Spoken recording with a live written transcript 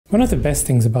One of the best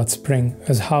things about Spring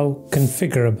is how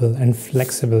configurable and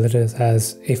flexible it is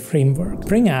as a framework.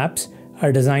 Spring apps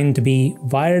are designed to be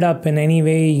wired up in any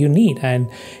way you need,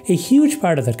 and a huge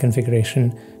part of that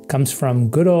configuration comes from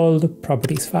good old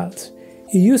properties files.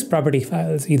 You use property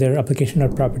files, either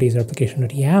application.properties or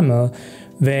application.yaml,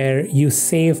 where you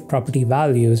save property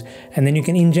values, and then you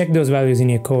can inject those values in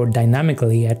your code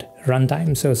dynamically at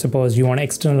runtime. So suppose you want to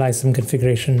externalize some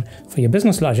configuration for your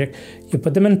business logic, you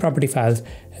put them in property files,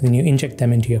 and then you inject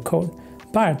them into your code.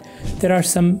 But there are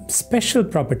some special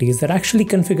properties that actually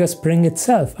configure Spring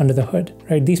itself under the hood,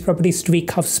 right? These properties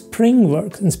tweak how Spring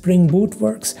works and Spring Boot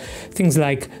works. Things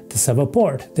like the server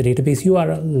port, the database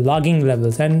URL, logging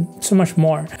levels, and so much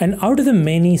more. And out of the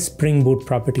many Spring Boot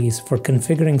properties for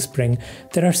configuring Spring,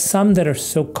 there are some that are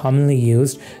so commonly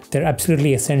used, they're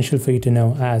absolutely essential for you to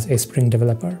know as a Spring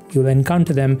developer. You'll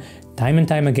encounter them time and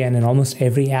time again in almost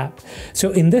every app.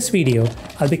 So in this video,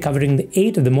 I'll be covering the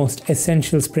 8 of the most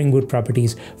essential Spring Boot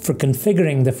properties for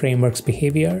configuring the framework's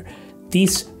behavior.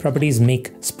 These properties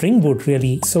make Spring Boot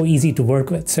really so easy to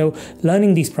work with. So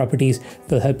learning these properties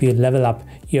will help you level up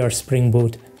your Spring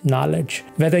Boot knowledge.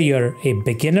 Whether you're a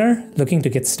beginner looking to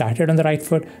get started on the right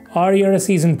foot, or you're a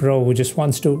seasoned pro who just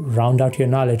wants to round out your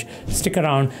knowledge, stick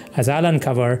around as I'll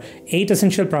uncover 8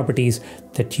 essential properties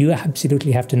that you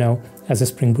absolutely have to know as a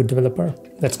Spring Boot developer.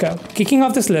 Let's go. Kicking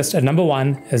off this list at number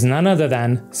 1 is none other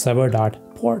than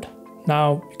server.port.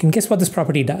 Now, you can guess what this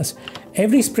property does.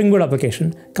 Every Spring Boot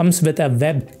application comes with a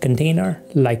web container,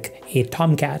 like a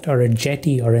Tomcat or a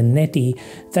Jetty or a Netty,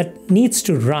 that needs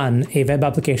to run a web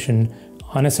application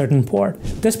on a certain port.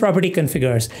 This property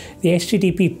configures the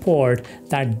HTTP port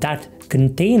that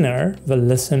container will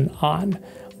listen on.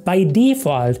 By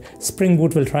default, Spring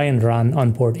Boot will try and run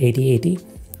on port 8080.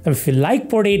 If you like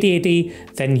port 8080,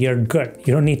 then you're good.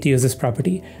 You don't need to use this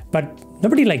property. But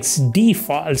nobody likes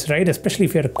defaults, right? Especially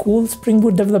if you're a cool Spring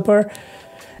Boot developer.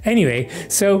 Anyway,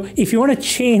 so if you want to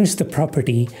change the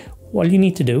property, all you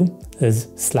need to do is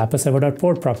slap a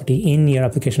server.port property in your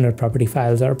application.property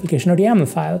files or application.yaml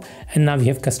file, and now you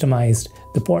have customized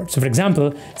the port. So for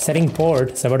example, setting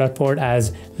port, server.port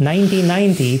as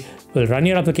 9090 will run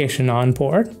your application on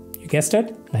port, you guessed it,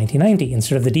 9090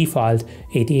 instead of the default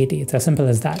 8080. It's as simple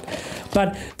as that.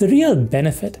 But the real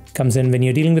benefit comes in when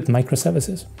you're dealing with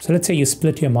microservices. So let's say you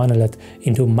split your monolith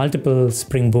into multiple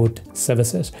Spring Boot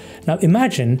services. Now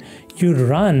imagine you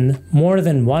run more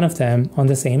than one of them on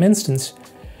the same instance.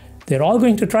 They're all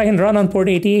going to try and run on port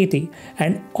 8080,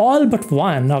 and all but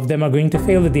one of them are going to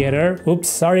fail with the error, oops,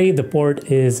 sorry, the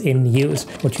port is in use.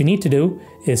 What you need to do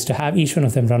is to have each one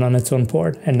of them run on its own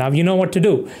port. And now you know what to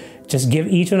do. Just give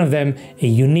each one of them a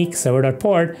unique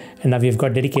server.port, and now you've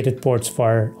got dedicated ports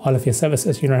for all of your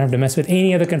services. You don't have to mess with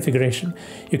any other configuration.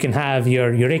 You can have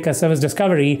your Eureka Service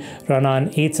Discovery run on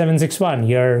 8761,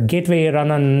 your Gateway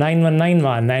run on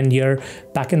 9191, and your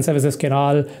backend services can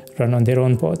all run on their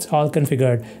own ports, all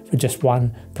configured with just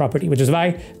one property, which is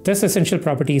why this essential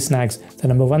property snags the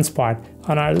number 1 spot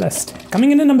on our list.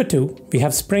 Coming in at number 2, we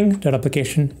have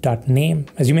spring.application.name.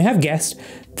 As you may have guessed,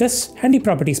 this handy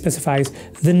property specifies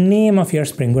the name of your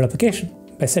Spring Boot application.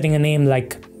 By setting a name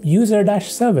like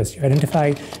user-service, you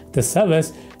identify the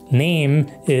service,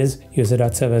 name is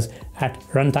user.service at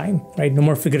runtime, right? No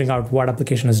more figuring out what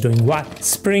application is doing what.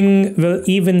 Spring will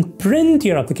even print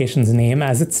your application's name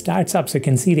as it starts up, so you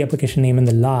can see the application name in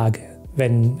the log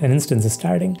when an instance is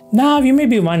starting. Now, you may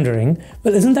be wondering,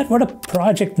 well, isn't that what a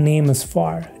project name is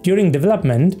for? During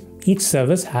development, each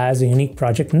service has a unique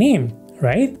project name,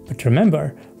 right? But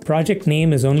remember, project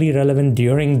name is only relevant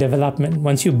during development.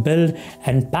 Once you build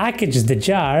and package the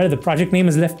jar, the project name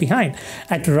is left behind.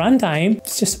 At runtime,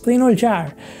 it's just a plain old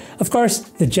jar. Of course,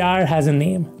 the jar has a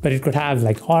name, but it could have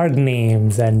like org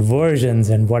names and versions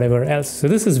and whatever else. So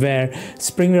this is where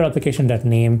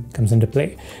spring.application.name comes into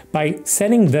play. By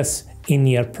setting this in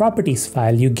your properties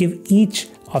file, you give each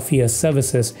of your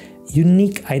services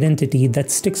unique identity that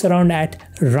sticks around at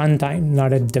runtime,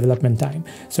 not at development time.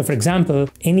 So for example,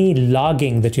 any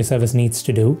logging that your service needs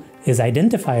to do is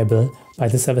identifiable by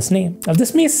the service name. Now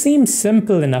this may seem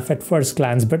simple enough at first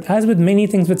glance, but as with many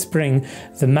things with Spring,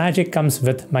 the magic comes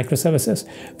with microservices.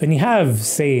 When you have,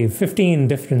 say, 15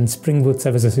 different Spring Boot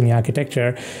services in your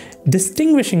architecture,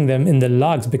 distinguishing them in the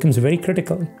logs becomes very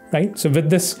critical, right? So with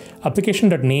this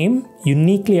application.name,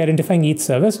 uniquely identifying each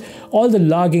service, all the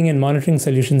logging and monitoring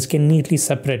solutions can neatly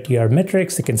separate your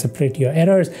metrics, they can separate your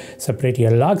errors, separate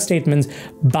your log statements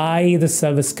by the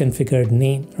service configured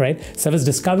name, right? Service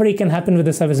discovery can happen with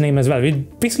the service name as well. We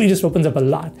It basically just opens up a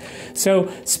lot.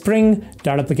 So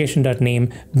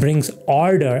spring.application.name brings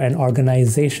order and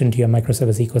organization to your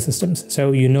microservice ecosystems.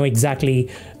 So you know exactly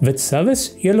which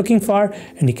service you're looking for,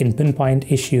 and you can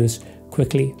pinpoint issues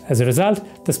quickly. As a result,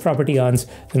 this property earns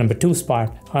the number 2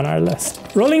 spot on our list.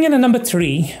 Rolling in at number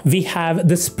 3, we have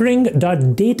the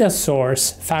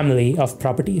spring.datasource family of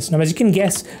properties. Now, as you can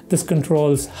guess, this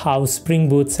controls how Spring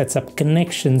Boot sets up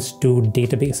connections to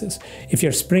databases. If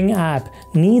your Spring app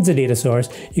needs a data source,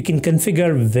 you can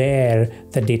configure where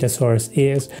the data source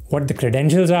is, what the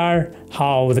credentials are,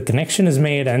 how the connection is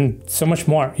made, and so much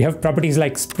more. You have properties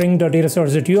like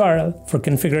spring.datasource.url for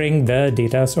configuring the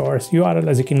data source URL,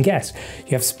 as you can guess.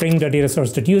 You have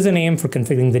spring.datasource.username for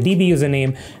configuring the DB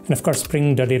username, and of course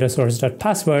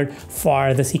spring.datasource.password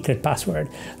for the secret password.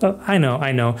 Well, I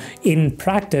know. In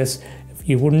practice,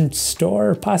 you wouldn't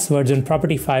store passwords in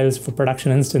property files for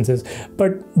production instances,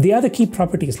 but the other key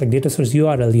properties like data source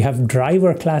URL, you have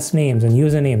driver class names and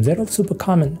usernames. They're all super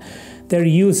common. They're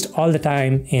used all the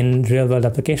time in real-world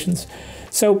applications.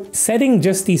 So setting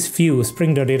just these few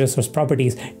spring.datasource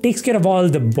properties takes care of all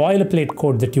the boilerplate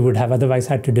code that you would have otherwise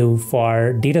had to do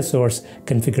for data source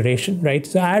configuration, right?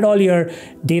 So add all your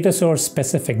data source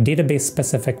specific, database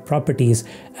specific properties,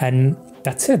 and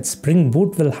that's it. Spring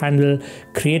Boot will handle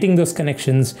creating those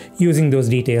connections using those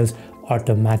details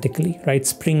automatically, right?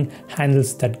 Spring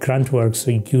handles that grunt work,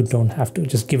 so you don't have to.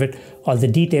 Just give it all the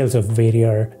details of where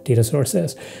your data source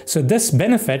is. So this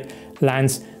benefit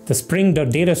lands the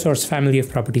spring.datasource family of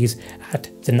properties at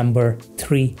the number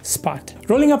 3 spot.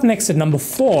 Rolling up next at number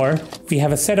 4, we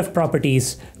have a set of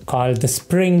properties called the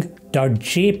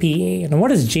spring.jpa. And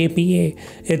what is JPA?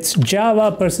 It's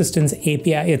Java Persistence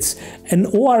API. It's an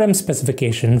ORM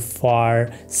specification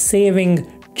for saving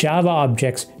Java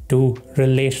objects to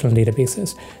relational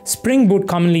databases. Spring Boot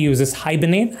commonly uses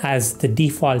Hibernate as the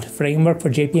default framework for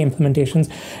JPA implementations.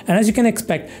 And as you can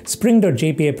expect,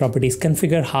 spring.jpa properties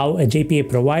configure how a JPA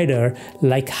provider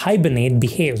like Hibernate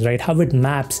behaves, right? How it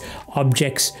maps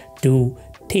objects to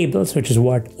tables, which is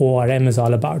what ORM is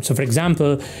all about. So for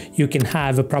example, you can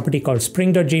have a property called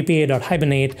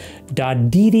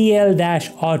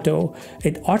spring.jpa.hibernate.ddl-auto.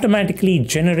 It automatically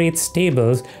generates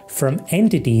tables from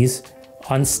entities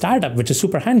on startup, which is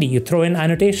super handy. You throw in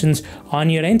annotations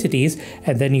on your entities,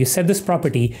 and then you set this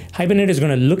property. Hibernate is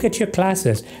going to look at your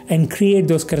classes and create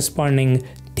those corresponding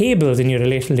tables in your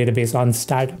relational database on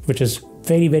startup, which is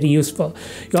very, very useful.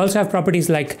 You also have properties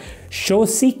like show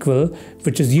SQL,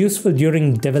 which is useful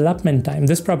during development time.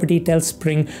 This property tells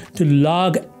Spring to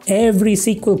log every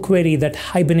SQL query that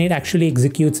Hibernate actually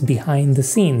executes behind the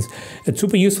scenes. It's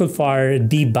super useful for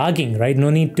debugging, right?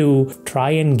 No need to try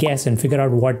and guess and figure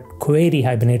out what query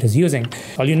Hibernate is using.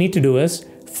 All you need to do is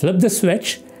flip the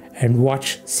switch and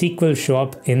watch SQL show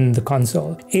up in the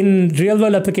console. In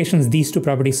real-world applications, these two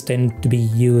properties tend to be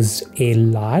used a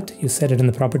lot. You set it in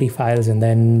the property files, and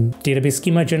then database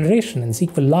schema generation and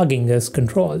SQL logging is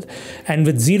controlled. And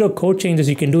with zero code changes,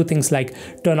 you can do things like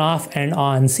turn off and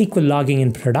on SQL logging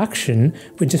in production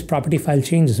with just property file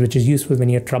changes, which is useful when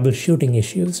you're troubleshooting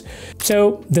issues.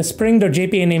 So the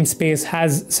spring.jpa namespace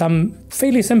has some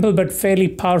fairly simple but fairly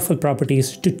powerful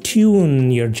properties to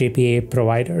tune your JPA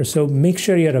provider. So make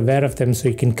sure you're aware of them so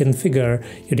you can configure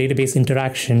your database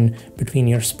interaction between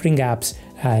your Spring apps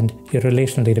and your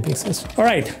relational databases. All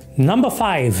right, number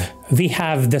 5, we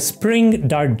have the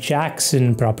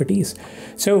spring.jackson properties.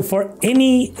 So for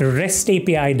any REST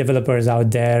API developers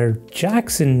out there,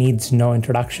 Jackson needs no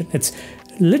introduction. It's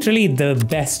literally the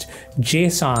best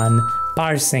JSON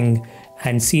parsing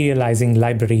and serializing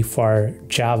library for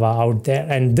Java out there.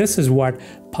 And this is what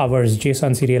powers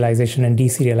JSON serialization and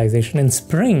deserialization in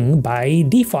Spring by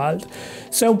default.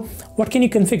 So what can you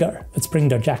configure with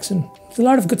spring.jackson? There's a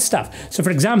lot of good stuff. So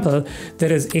for example,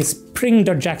 there is a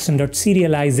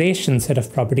spring.jackson.serialization set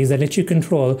of properties that let you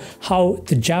control how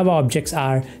the Java objects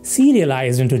are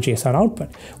serialized into JSON output.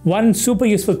 One super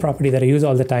useful property that I use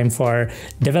all the time for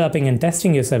developing and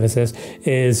testing your services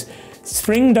is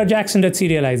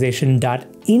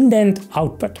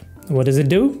spring.jackson.serialization.indent-output. What does it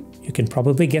do? You can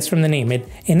probably guess from the name. It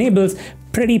enables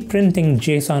pretty printing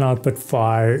JSON output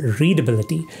for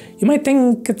readability. You might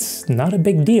think it's not a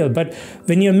big deal, but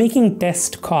when you're making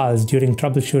test calls during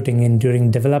troubleshooting and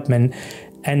during development,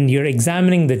 and you're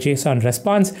examining the JSON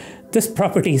response, this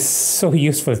property is so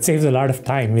useful. It saves a lot of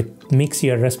time. It makes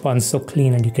your response so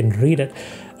clean and you can read it.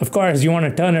 Of course, you want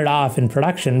to turn it off in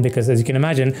production because, as you can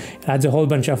imagine, it adds a whole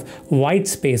bunch of white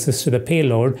spaces to the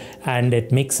payload, and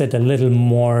it makes it a little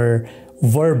more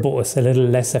verbose, a little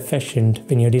less efficient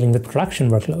when you're dealing with production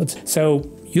workloads. So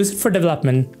use it for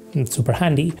development. It's super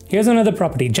handy. Here's another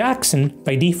property. Jackson,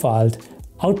 by default,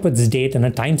 outputs date in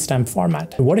a timestamp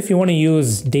format. What if you want to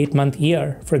use date, month,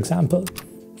 year, for example?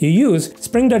 You use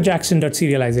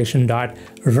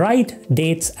spring.jackson.serialization.write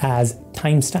dates as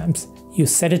timestamps. You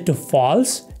set it to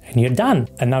false and you're done.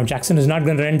 And now Jackson is not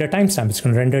going to render timestamp, it's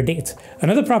going to render dates.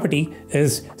 Another property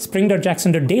is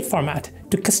spring.jackson.dateFormat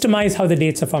to customize how the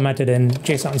dates are formatted in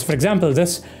JSONs. For example,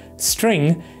 this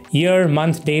string year,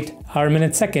 month, date, hour,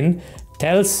 minute, second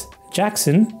tells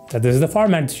Jackson that this is the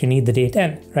format that you need the date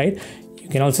in, right? You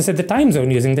can also set the time zone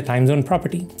using the time zone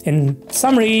property. In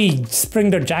summary,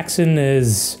 spring.jackson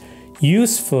is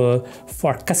useful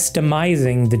for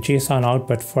customizing the JSON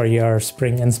output for your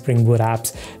Spring and Spring Boot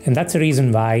apps. And that's the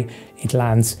reason why it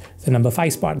lands the number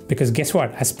 5 spot. Because guess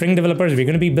what? As Spring developers, we're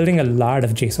going to be building a lot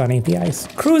of JSON APIs.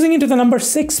 Cruising into the number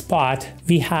 6 spot,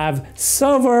 we have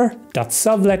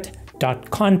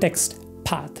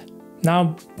server.servlet.contextpath.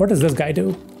 Now, what does this guy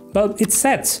do? Well, it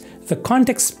sets the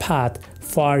context path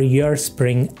for your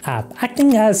Spring app,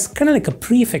 acting as kind of like a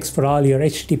prefix for all your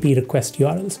HTTP request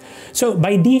URLs. So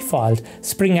by default,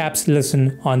 Spring apps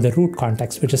listen on the root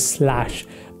context, which is slash.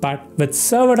 But with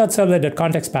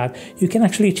server.servlet.contextpath, you can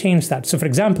actually change that. So for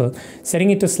example,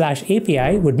 setting it to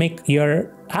 /API would make your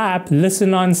app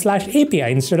listen on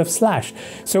 /API instead of slash.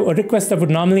 So a request that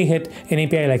would normally hit an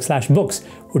API like /books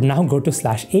would now go to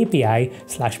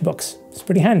 /API/books. It's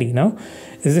pretty handy, no?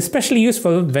 This is especially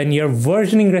useful when you're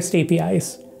versioning REST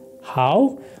APIs.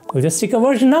 How? We'll just stick a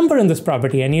version number in this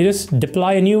property and you just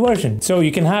deploy a new version. So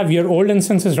you can have your old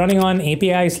instances running on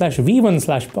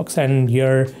API/v1/books and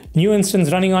your new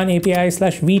instance running on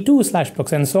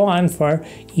API/v2/books and so on for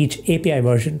each API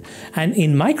version. And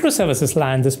in microservices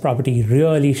land, this property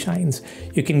really shines.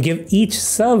 You can give each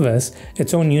service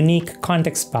its own unique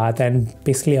context path and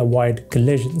basically avoid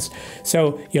collisions.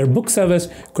 So your book service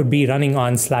could be running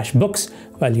on /books,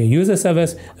 while your user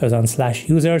service is on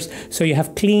 /users. So you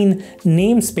have clean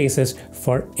namespaces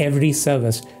for every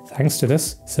service thanks to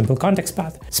this simple context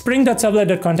path.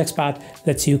 Spring.servlet.contextpath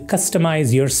lets you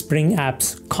customize your Spring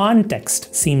app's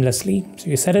context seamlessly.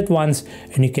 So you set it once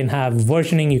and you can have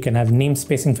versioning, you can have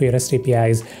namespacing for your REST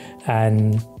APIs,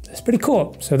 and it's pretty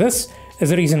cool. So this is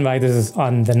the reason why this is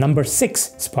on the number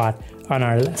 6 spot on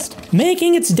our list.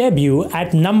 Making its debut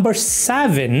at number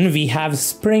 7, we have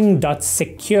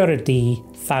spring.security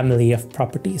family of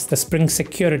properties, the Spring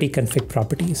Security config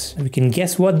properties. We can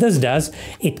guess what this does.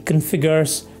 It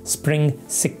configures Spring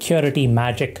security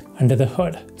magic under the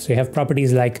hood. So you have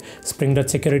properties like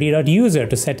spring.security.user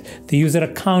to set the user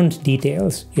account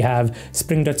details. You have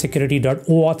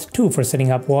spring.security.auth2 for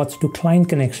setting up auth2 client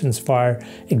connections, for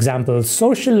example,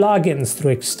 social logins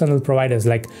through external providers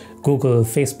like Google,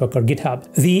 Facebook, or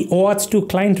GitHub. The auth2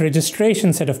 client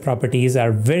registration set of properties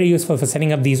are very useful for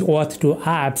setting up these auth2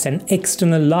 apps and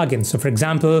external logins. So for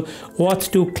example,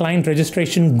 auth2 client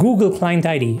registration Google client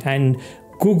ID and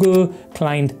Google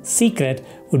client secret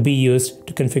would be used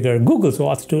to configure Google's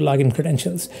auth2 login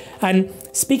credentials. And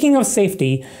speaking of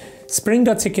safety,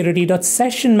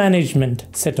 spring.security.session management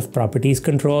set of properties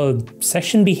control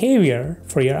session behavior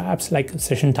for your apps, like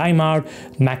session timeout,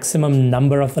 maximum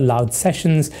number of allowed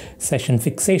sessions, session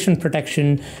fixation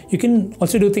protection. You can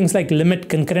also do things like limit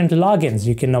concurrent logins.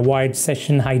 You can avoid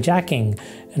session hijacking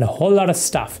and a whole lot of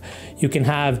stuff. You can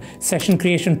have session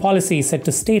creation policy set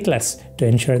to stateless to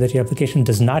ensure that your application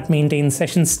does not maintain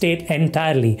session state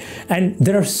entirely. And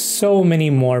there are so many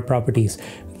more properties.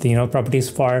 Properties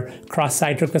for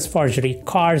cross-site request forgery,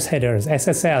 CARS headers,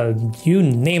 SSL, you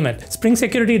name it. Spring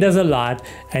Security does a lot,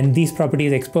 and these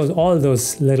properties expose all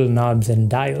those little knobs and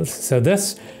dials. So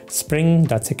this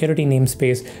spring.security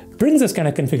namespace brings this kind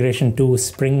of configuration to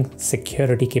Spring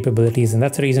Security capabilities, and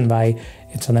that's the reason why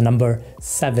it's on the number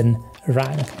 7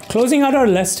 rank. Closing out our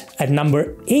list at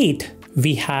number 8,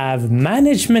 we have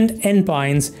Management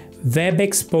Endpoints Web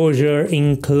Exposure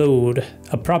Include,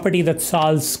 a property that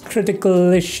solves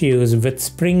critical issues with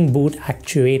Spring Boot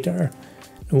Actuator.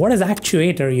 What is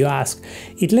Actuator, you ask?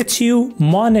 It lets you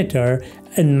monitor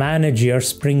and manage your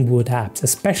Spring Boot apps,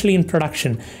 especially in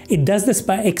production. It does this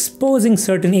by exposing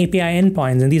certain API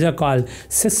endpoints, and these are called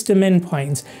system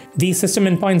endpoints. These system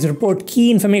endpoints report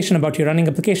key information about your running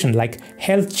application, like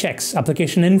health checks,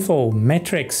 application info,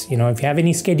 metrics, if you have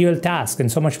any scheduled tasks,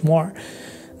 and so much more.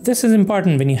 This is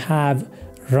important when you have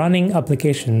running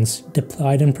applications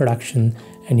deployed in production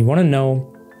and you want to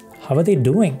know how are they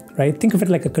doing, right? Think of it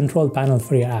like a control panel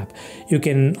for your app. You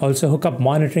can also hook up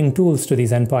monitoring tools to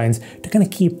these endpoints to kind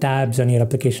of keep tabs on your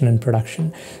application in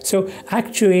production. So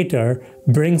Actuator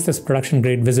brings this production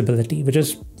grade visibility, which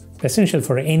is essential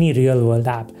for any real world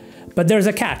app. But there's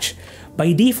a catch.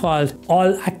 By default,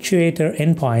 all Actuator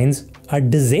endpoints are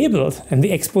disabled and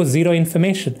they expose zero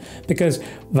information. Because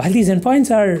while these endpoints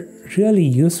are really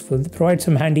useful, they provide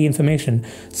some handy information,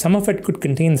 some of it could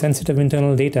contain sensitive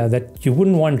internal data that you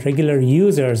wouldn't want regular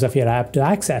users of your app to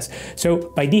access.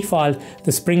 So by default,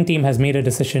 the Spring team has made a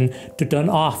decision to turn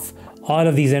off all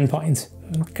of these endpoints.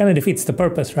 It kind of defeats the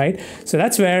purpose, right? So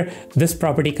that's where this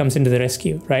property comes into the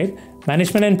rescue, right?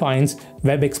 Management endpoints,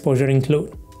 web exposure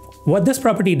include. What this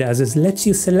property does is lets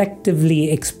you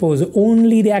selectively expose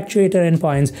only the actuator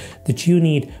endpoints that you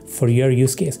need for your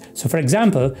use case. So for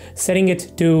example, setting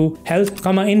it to health,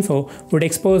 info would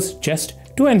expose just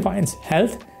two endpoints,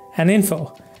 health and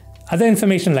info. Other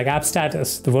information like app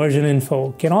status, the version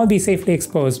info can all be safely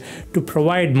exposed to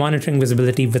provide monitoring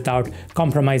visibility without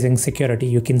compromising security.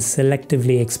 You can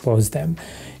selectively expose them.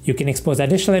 You can expose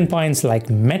additional endpoints like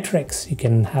metrics. You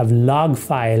can have log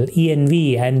file,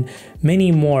 env, and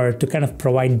many more to kind of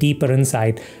provide deeper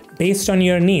insight based on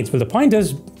your needs. Well, the point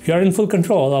is you're in full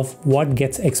control of what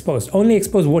gets exposed. Only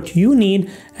expose what you need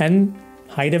and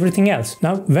hide everything else.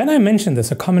 Now, when I mention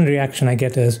this, a common reaction I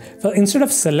get is, well, instead of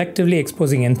selectively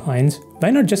exposing endpoints, why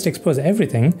not just expose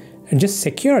everything and just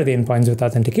secure the endpoints with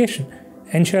authentication?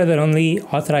 Ensure that only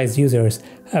authorized users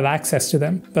have access to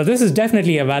them. But this is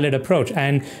definitely a valid approach.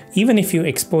 And even if you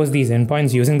expose these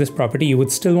endpoints using this property, you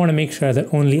would still want to make sure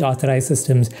that only authorized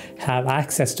systems have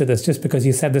access to this. Just because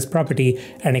you set this property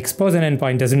and expose an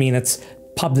endpoint doesn't mean it's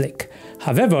public.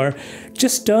 However,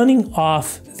 just turning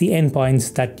off the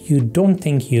endpoints that you don't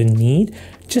think you need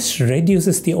just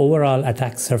reduces the overall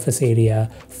attack surface area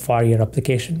for your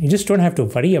application. You just don't have to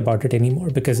worry about it anymore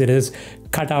because it is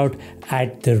cut out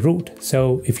at the root.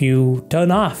 So if you turn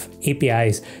off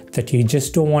APIs that you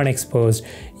just don't want exposed,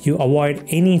 you avoid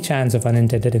any chance of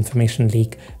unintended information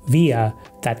leak via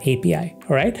that API,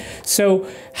 all right? So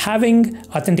having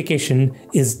authentication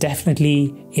is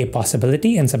definitely a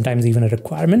possibility and sometimes even a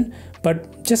requirement,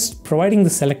 but just providing the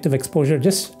selective exposure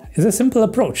just is a simple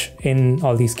approach in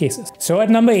all these cases. So at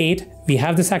number 8, we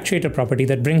have this actuator property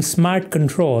that brings smart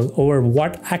control over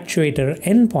what actuator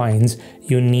endpoints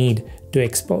you need to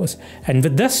expose. And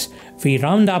with this, we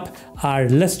round up our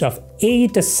list of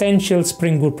 8 essential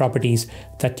Spring Boot properties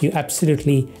that you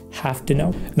absolutely have to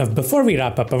know. Now, before we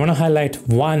wrap up, I want to highlight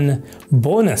one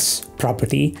bonus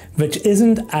property, which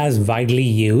isn't as widely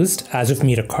used as of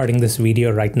me recording this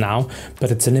video right now,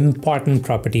 but it's an important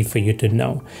property for you to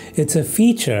know. It's a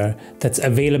feature that's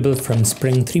available from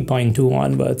Spring 3.2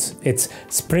 onwards. It's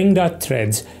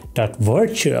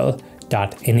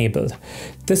spring.threads.virtual.enabled.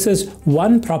 This is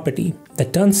one property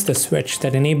that turns the switch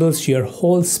that enables your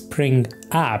whole Spring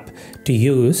app to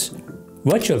use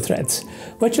virtual threads.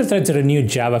 Virtual threads are a new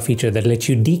Java feature that lets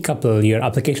you decouple your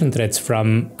application threads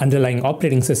from underlying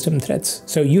operating system threads.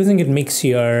 So using it makes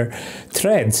your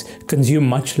threads consume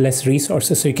much less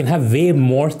resources, so you can have way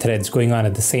more threads going on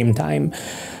at the same time.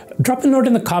 Drop a note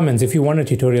in the comments if you want a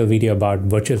tutorial video about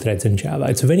virtual threads in Java.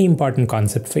 It's a very important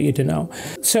concept for you to know.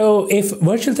 So if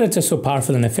virtual threads are so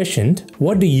powerful and efficient,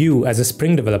 what do you as a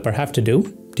Spring developer have to do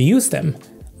to use them?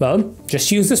 Well,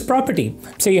 just use this property.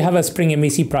 Say you have a Spring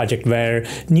MVC project where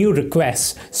new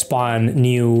requests spawn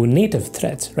new native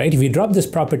threads, right? If you drop this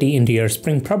property into your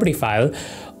Spring property file,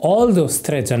 all those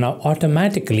threads are now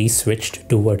automatically switched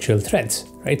to virtual threads,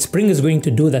 right? Spring is going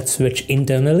to do that switch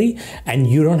internally and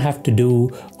you don't have to do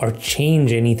or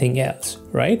change anything else,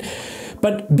 right?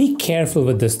 But be careful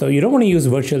with this though. You don't want to use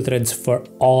virtual threads for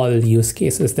all use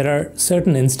cases. There are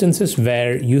certain instances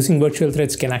where using virtual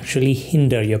threads can actually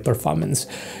hinder your performance.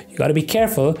 You got to be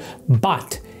careful,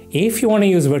 but if you want to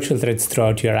use virtual threads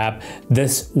throughout your app,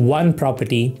 this one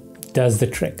property does the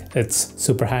trick. It's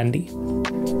super handy.